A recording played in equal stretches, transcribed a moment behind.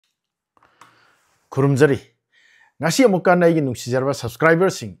Kurumjari. Ngasi amuka na igi nungsijarwa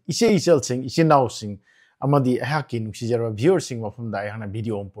subscribers sing, ise ichel sing, ise now sing, amadi ahaki nungsijarwa viewers sing wafum da ayahana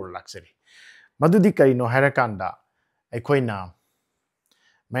video ompur laksari. Madudi kari no harakanda, aikoi na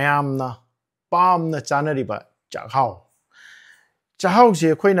mayam na palm na chanariba chakhao. Chakhao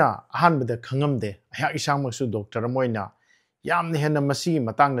se aikoi na ahan bada khangam de, ahak isang maksu doktor amoy na yam ni hena masi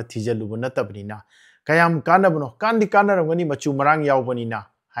matang na tijalubu na tabni na kayam kanabno kandi kanarangani machu marang yaubani na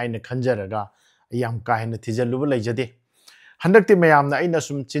haina khanjaraga yam kahena tijalubu laijade handakti mayamna aina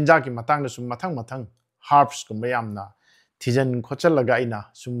sum chinja ki matang na sum mathang herbs ko mayamna tijan khochalaga aina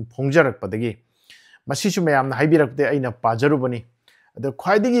sum phongjarak padagi masi sum mayamna haibirakte aina pajarubani ado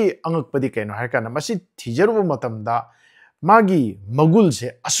khwaidigi angakpadi kaino harkana masi tijarubu matamda magi magul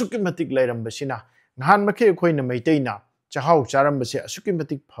se asuki matik lairambasina ngahan makhe khoina maiteina Chakhao charambase asuki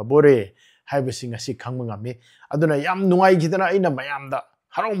matik phabore haibasi ngasi khangma ngame aduna yam nungai gidana aina mayamda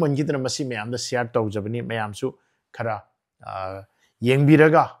harau man gidana masi mayamda share tawjabani mayamsu khara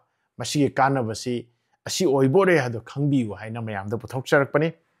yengbiraga masi kanabasi asi oibore hado khangbiu haina mayamda puthok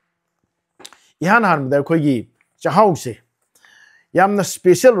charakpani ihan hanbada khoigi Chakhao se yamna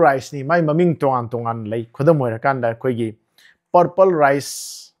special rice ni mai maming tongan lei khodam oirakanda khoigi purple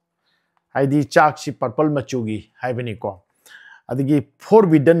rice haidi chak si purple machugi haibani ko adigi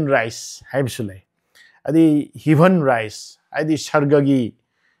forbidden rice haibsule adi heaven rice adi sargagi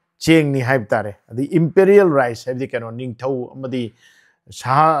cheng ni haibtare adi imperial rice haibdi kano ningthau amadi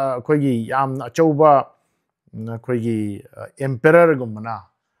sa khoigi yam achauba khoigi emperor gumna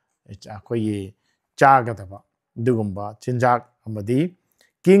khoigi chagadaba dugumba chinjak amadi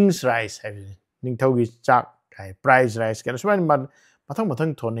king's rice haibdi ningthau gi chak kai prize rice kano suman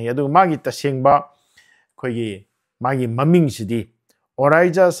mathang thone adu magi tasengba khoigi magi maming sidi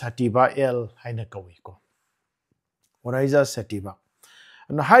Oryza sativa L haina kawi ko Oryza sativa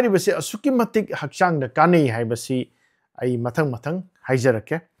na hari basi asuki matik hakchang da kanei haibasi ai mathang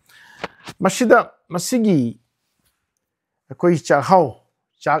haijarake masida masigi koi Chakhao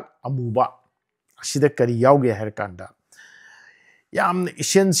chak amuba asida kari yauge harkanda yam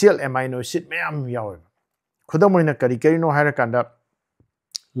essential amino acid mayam yawe khudamoina kari no harakanda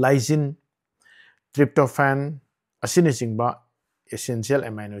lysine tryptophan asini singba essential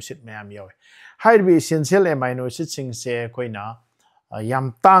amino acid mayam yawe haibi essential amino acid sing se koina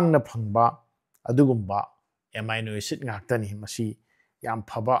yam tang na phangba adugumba amino acid ngaktani masi yam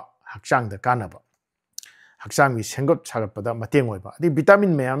phaba hakchang da kanaba hakchang mi sengot charapada mateng oiba adi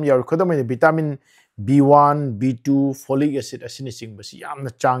vitamin mayam yawe khodamai vitamin B1 B2 folic acid asini singba si yam na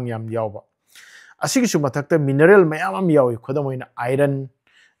chang yam yawba asigi su mathakta mineral mayam yawe khodamai iron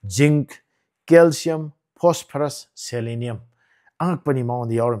zinc calcium phosphorus selenium angakpani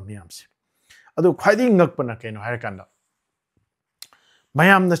maund yawram mayamse adu khwaidi ngakpana kaino harakanda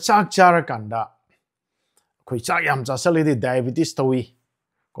mayamna chak charakanda khoi chak yam chasalidi diabetes tawi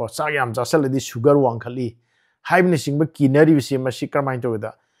ko chak yam chasalidi sugar wangkhali haibni singba kinari bisi masi karmai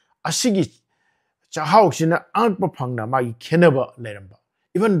tawda asigi Chakhao sina angakpa phangna magi khenaba leramba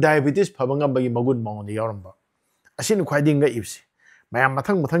even diabetes phabanga bagi magun maund yawramba asin khwaidi nga ibsi mayam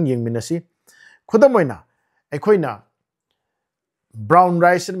mathang yengminasi khudamoina aikhoina brown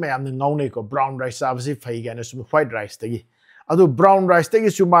rice mayam ngaunei ko brown rice abasi phai gana sum white rice tagi adu brown rice tagi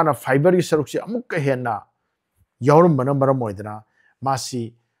sumana fiber gi saruk si amuk henna yawrum bana maram oidana masi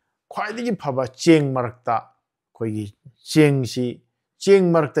khwaidigi phaba cheng marakta khoigi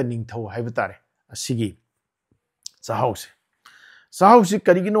cheng marakta ningthau haibutare asigi Chakhao se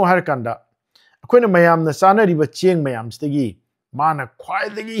karigino harkanda akoina mayam na chana riba cheng mayam stagi mana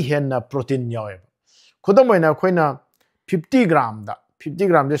khwaidagi henna protein yawe khudamoina khoina 50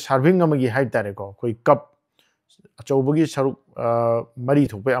 gram de serving amagi haitare ko koi cup achobagi saruk mari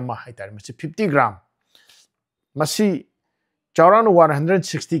thokpe ama haitare masi 50 gram masi chauran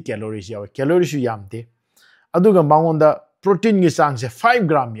 160 calories yawe calories yamte aduga mangonda protein gi chang se 5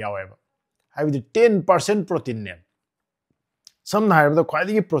 gram yawe haibidi 10% protein ne samna haibda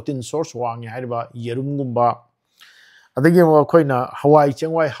khwaidagi protein source wangi haiba yerum gumba adagi mo khoina hawai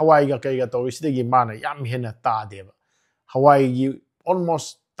chengwai hawai ga kai ga torisdagi mana yam hena ta deba hawai gi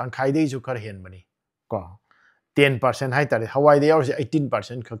almost tangkhai dei ju khar hen bani ko 10% hai tare hawai de yaw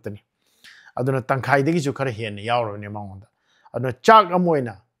 18% khaktani aduna tangkhai degi ju khar hen yaw ne maunga aduna chak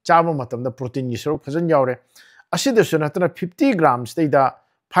amoina chama matamda protein gi sorok phajan yawre asida suna tana 50 grams da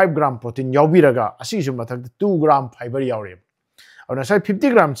 5 gram protein yawbiraga asi ju mathak 2 gram fiber yawre और साइ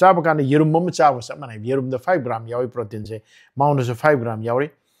 50 ग्राम चाब कान येरुम मम चाब समनाय येरुम the 5 gram यावै protein से mound से 5 ग्राम यावै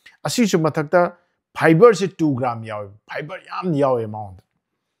असि सु मथकता fibre से 2 ग्राम यावै fibre याम यावै mound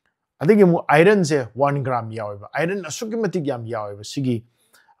अदगी मु iron से 1 ग्राम यावै iron असुकी मतिक yam यावै सिगी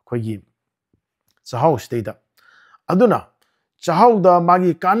खोगी Chakhao state da aduna Chakhao da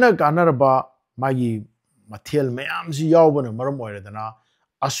magi kana ba magi mathel mayam si yawbana maram oiredana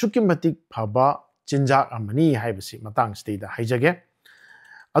asuki matik phaba chinjak amani haibasi matang state da haijage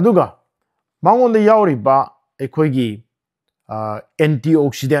aduga mangonda yawri ba ekhoigi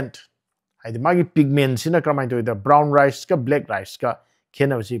antioxidant haidi magi pigment sina kramai to the brown rice ka black rice ka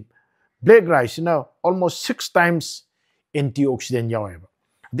khenabasi black rice na almost 6 times antioxidant yaweba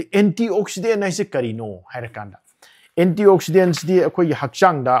the antioxidant is karino hairakanda antioxidants di akoi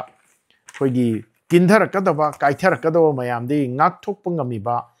hakchang da akoi tindhar kadaba kaithar kadaba mayam di ngak thok pangami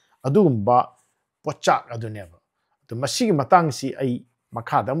ba adugumba pochak aduneba to masigi matang si ai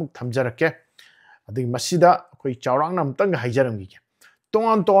makhada muk thamjarake adi masida akoi chawrang nam tang haijaram gi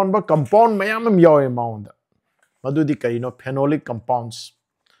ton ba compound mayam yawe maunda madudi karino phenolic compounds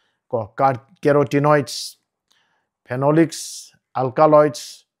ko carotenoids phenolics alkaloids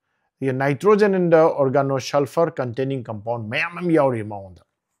the nitrogen and the organosulfur containing compound mayam yauri maunda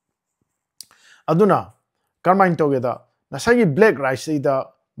aduna karmain together nasagi black rice the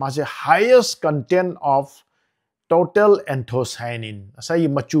mase highest content of total anthocyanin asai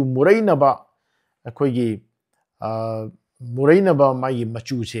machu muraina ba akoigi muraina ba mai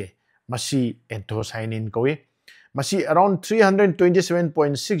machu se masi anthocyanin kowe masi around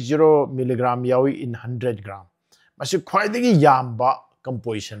 327.60 milligram yawi in 100 gram masi khwaidagi yamba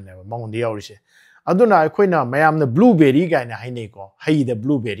composition ne mangond yawi se aduna khoina mayamna blueberry gaina haine ko hai the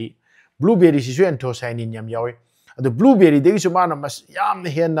blueberry si anthocyanin yam yawi adu blueberry degi sumana mas yamna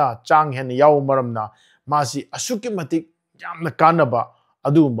hena chang hen yaw maramna masi asuki matik yamna kanaba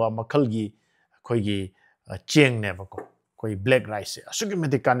adumba makhalgi khoigi cheng ne ba ko koi black rice asuki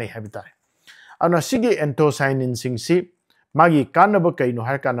matik kanai habitare ana sigi anthocyanin singsi magi kanaba kaino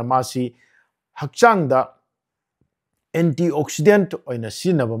har kana masi hakchang da antioxidant oina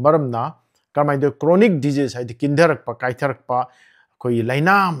sinaba maramna kamai the chronic disease hai kindharak pa kaitharak pa koi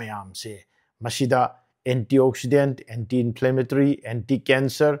laina mayam se masida antioxidant anti inflammatory anti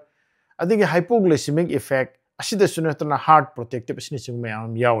cancer adigi hypoglycemic effect asida sunatana heart protective asini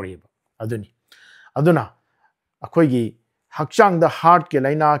mayam yawri aduna akoigi hakchang da heart ke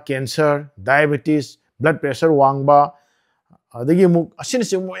laina cancer diabetes blood pressure wangba adigi muk asini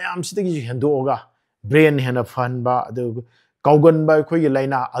mayam sidagi hendo oga brain hena fan ba adu kaugan ba khoi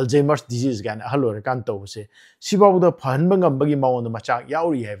laina alzheimer's disease gan halor kan to se sibabu da fan ba ngam bagi mawo macha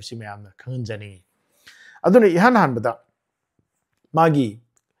yauri hai si mayam na khan jani aduna ihan han bada magi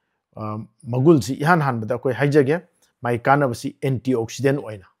magul si ihan han bada koi haijage mai kana basi antioxidant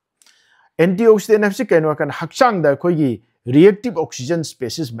oina antioxidant hapsi kaino kan hakchang da khoi gi reactive oxygen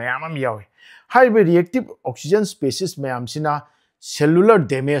species mayam yawi hai be reactive oxygen species mayam sina cellular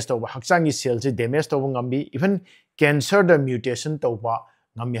damage to hakchang gi cell se damage to ngambi even cancer the mutation to ba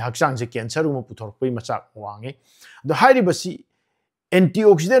ngambi hakchang se cancer mu puthor poi macha wangi the hai basi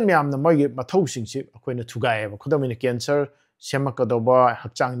antioxidant mayam na mai mathau sing se akoina thugai ba khudamina cancer semaka do ba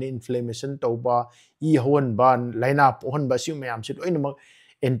hakchang ni inflammation to ba I hon ban laina pohon ba si mayam se loina mak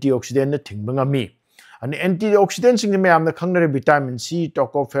antioxidant na thingba ngami and antioxidant sing mayam na khangnare vitamin C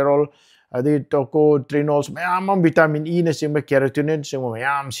tocopherol adi tocotrienols mayam vitamin E na sing carotenoid sing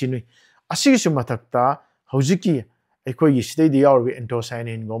mayam sinui asigi sumathakta hojiki ekoi stay the yaw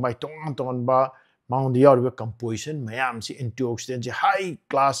anthocyanin go mai tong ba mount the yaw composition mayam si antioxidant high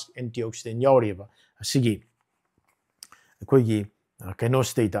class antioxidant yawri ba asigi ekoi gi keno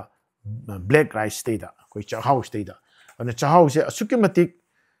stay da black rice stay da koi Chakhao stay da and Chakhao se asuki matik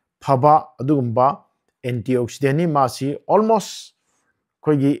phaba adugumba antioxidant ni masi almost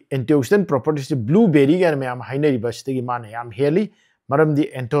koi antioxidant properties blueberry gan mayam hainari ba stigi man yam heli maram di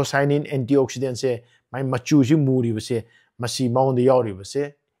anthocyanin antioxidant se mai machu ji muri base masi maund yawri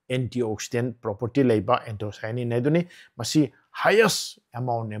base antioxidant property leiba anthocyanin ne duni masi highest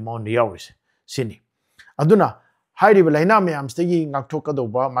amount yawri sini aduna hairi laina mayam stigi ngakthok do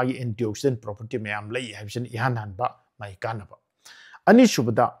ba magi antioxidant property mayam lei habsin ihan han ba mai kanaba ani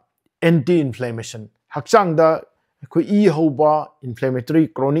subada anti inflammation hakchang da ko I hoba inflammatory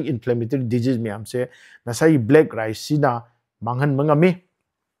chronic inflammatory disease mayam se nasai black rice sina manghan mangami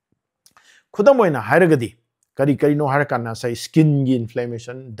khudamoina hairagadi kari no harakana sai skin gi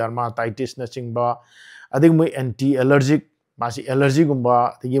inflammation dermatitis na chingba adig moi anti allergic masi allergy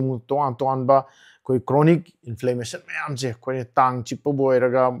gumba tigi mu ton ba koi chronic inflammation mayam se koi tang chippo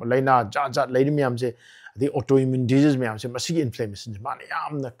boiraga laina ja lairi mayam se the autoimmune disease mayam se masi inflammation man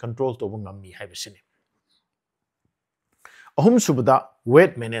yamna control to ngami haibisini ahum subada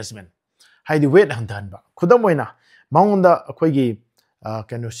weight management haidi weight handan ba khudamoina maungda akoi gi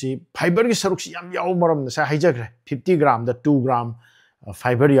kenosi fiber gi saruk si yam yaw maram na sa haijagre 50 gram da 2 gram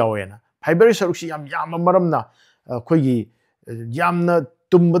fiber yawena fibre सरुक याम मरमना अखोगी यामना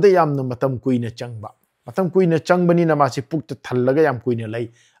तुम्बदे यामना मतम कुइना चंगबा मतम कुइना चंगबनी ना मासे पुक्त थल्लगा याम कुइना लै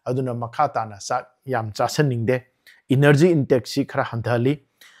अदुना मखा ताना सा याम चासनिंगदे energy intake सी खरा हंथली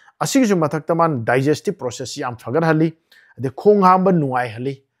असिगसु मथक्ता मान डाइजेस्टिव प्रोसेस याम फगरहली अदे खोंग हांबा नुआई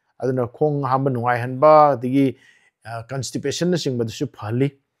हली अदुना खोंग हांबा नुआई हनबा दिगी constipation na sing badu su phali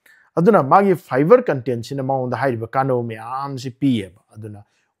aduna magi fiber content sina maung da haiba kano me am si piye aduna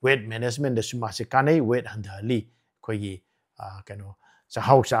weight management da su ma se kanai weight handali khogi kano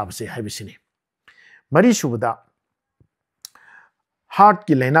chahau sa se haibisini mari subada heart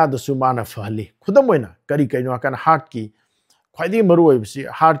ki laina da su mana phali khudam oina kari kaino kan heart ki khwaidi maru oibsi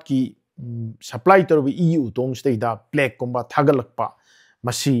heart ki supply torbi eu tong stay da plaque komba thagalakpa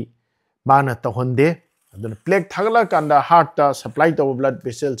masi mana tahonde aduna plaque thagala kanda heart ta supply to blood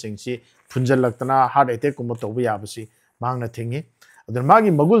vessel singsi phunjalaktana heart attack kuma to ya basi mangna thingi aduna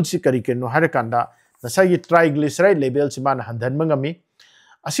magi magul si kari keno har kanda nasagi triglyceride level si man handhan mangami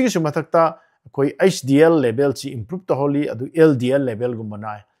asigi sumathakta koi HDL level si improve to holi adu LDL level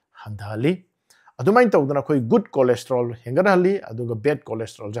gumana handhali adumain tawdana koi good cholesterol hengarali aduga bad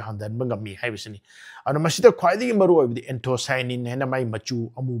cholesterol ja handhan mangami haibisini anu masida khwaidi maru oibdi anthocyanin hena mai machu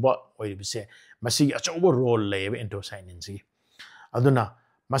amuba oibise masi achauba role lebe anthocyanin si aduna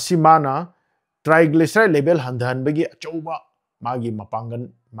masi mana triglyceride level handhan bagi achauba magi mapangan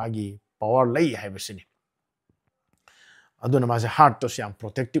magi power lay haibisini aduna mase heart to siam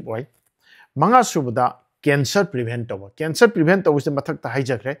protective oi manga subada cancer prevent to se mathak ta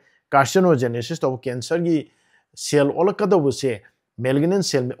hijakre carcinogenesis to cancer gi cell olakada se malignant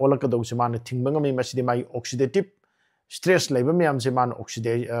cell me olakada se man thingbanga me masidi mai oxidative stress level me am se man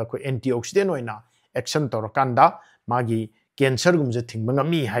oxidate ko antioxidant oina action to kanda magi cancer gum je thingbanga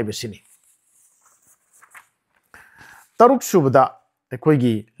mi haibasini taruk subada koi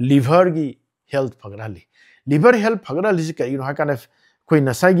gi liver gi health fagrali liver health fagrali se kai no hakana koi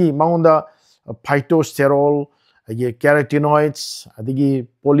nasagi maunda phytosterol ye carotenoids adigi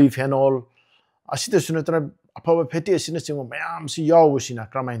polyphenol asita sunatra apaba fatty acid singo mayam si yaw sina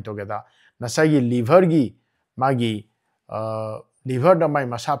kramain togeda nasagi liver gi magi liver da mai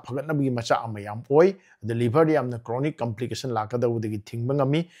masa phagatna bi macha amayam oi the liver yam na chronic complication la ka da udigi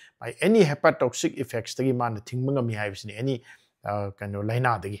thingbangami by any hepatotoxic effects tagi man thingbangami haibsini any kind of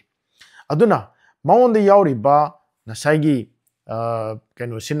laina dagi aduna maund yawri ba nasagi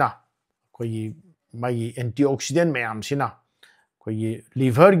kind of sina koi mai antioxidant mayam sina koi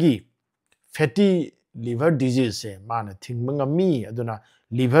liver gi fatty liver disease se mana thingbangami aduna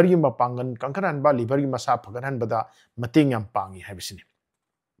liver gi mapangan kankaran ba liver gi masa phagaran bada mating yam pangi haibisini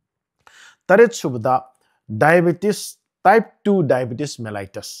taret subada diabetes type 2 diabetes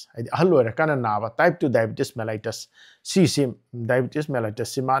mellitus ahlo kana na ba type 2 diabetes mellitus si diabetes mellitus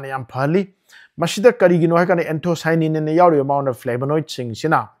si mana yam phali masida karigino ha kana anthocyanin ne yawri amount of flavonoid sing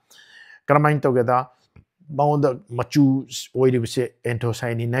sina karamain togeda maunda machu oiribse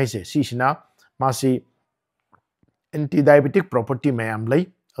anthocyanin naise si sina masi anti diabetic property mayam lay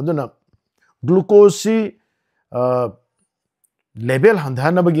aduna glucose level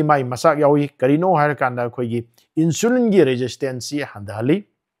handhana bagi mai masak yawi karino har kanda khoi gi insulin gi resistance handhali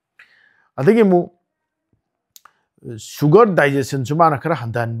adagi mu sugar digestion sumana khara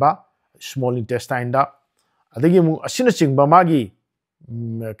handhan ba small intestine da adagi mu asina chingba magi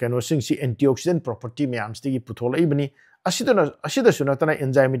kano sing si antioxidant property mayam stigi puthola ibni asida sunatana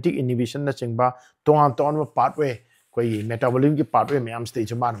enzymatic inhibition na chingba ton pathway koi metabolism ki pathway mayam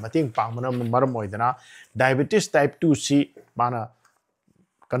stage man mating pangmana maram oidana diabetes type 2 c mana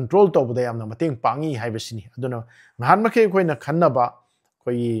control to bada yamna mating pangi haibasini aduna ngahan makhe koi na khanna ba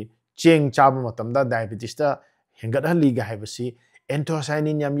koi cheng chaba matamda diabetes ta hengat hali ga haibasi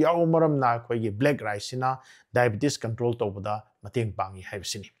anthocyanin yam yaw maram na koi gi black rice na diabetes control to bada mating pangi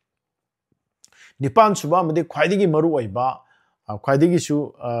haibasini nipan suba made khwaidigi maru oiba khwaidigi su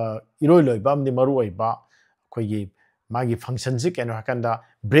iroi loiba mde maru oiba koi gi magi function ji keno hakanda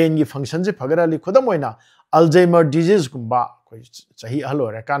brain gi function ji phagarali khodam oina alzheimer disease gumba koi chahi halo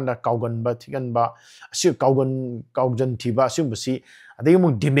rakanda kaugan ba thigan ba asi kaujan thiba simbasi adegi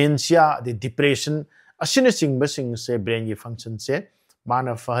mu dementia the depression asina singba sing se brain gi function se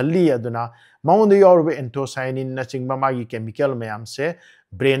mana fahali aduna maund yorbe anthocyanin na chingba magi chemical mayam se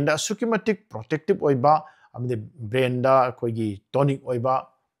brain da sukimatic protective oiba amde brain da koi gi tonic oiba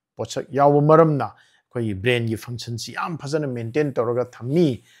pochak yaw maram na koi brain gi function si am phajana maintain toroga thammi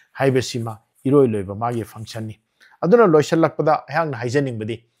haibesima iroi loiba magi function ni aduna loisalakpada hang haijening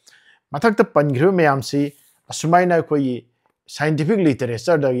badi mathakta pangru mayam si asumaina koi scientific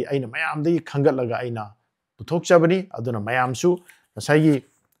literature da aina mayam da khangat laga aina puthok chabani aduna mayam su sai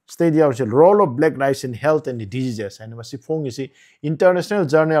Stadia is the role of black rice in health and diseases. And masi phone is International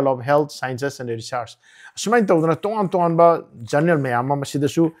Journal of Health Sciences and Research. Sumai to na tongan ba journal mayama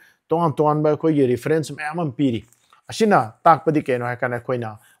masidasu tongan ba koi reference mayam piri. Asina takpadi keno hakana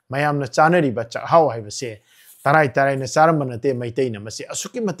koina mayam na chanari ba chakhao hai base tarai na saramanate maitai na masi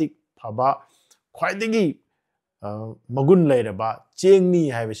asuki matik phaba khwaidagi magun lairaba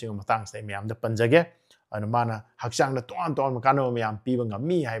chengni hai base matang sai mayam da panjage mana hakchang na ton makano mayam piba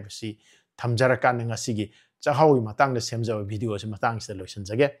ngami hai basi thamjarakan ngasigi chakhao gi matang da semjawa video se matang se loisan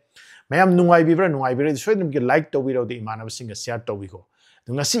jage mayam nungai bibra soidum ki like to biro de imana singa share to bigo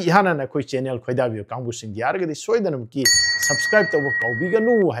ngasi ihana na koi channel khoida bi kangbu sing diar ga de soidanam ki subscribe to ko biga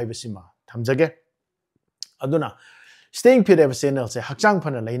nu hai basima thamjage aduna staying fit ever channel se hakchang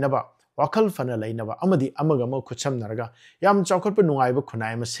phana leinaba wakal fana lainaba amadi amaga mo khucham naraga yam chawkhot pa nungai ba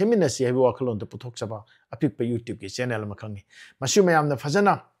khunai ma semina si hai wakal on to puthok chaba apik pa youtube ki channel ma khangi masu mayam na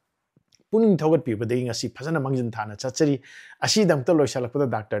phajana puning thogat pi badai ngasi phajana mangjin thana chachari asi dam to loisalak pa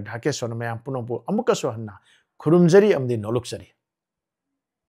Dr. Dhakeswar mayam punopu amuka so hanna khurumjari amdi noloksari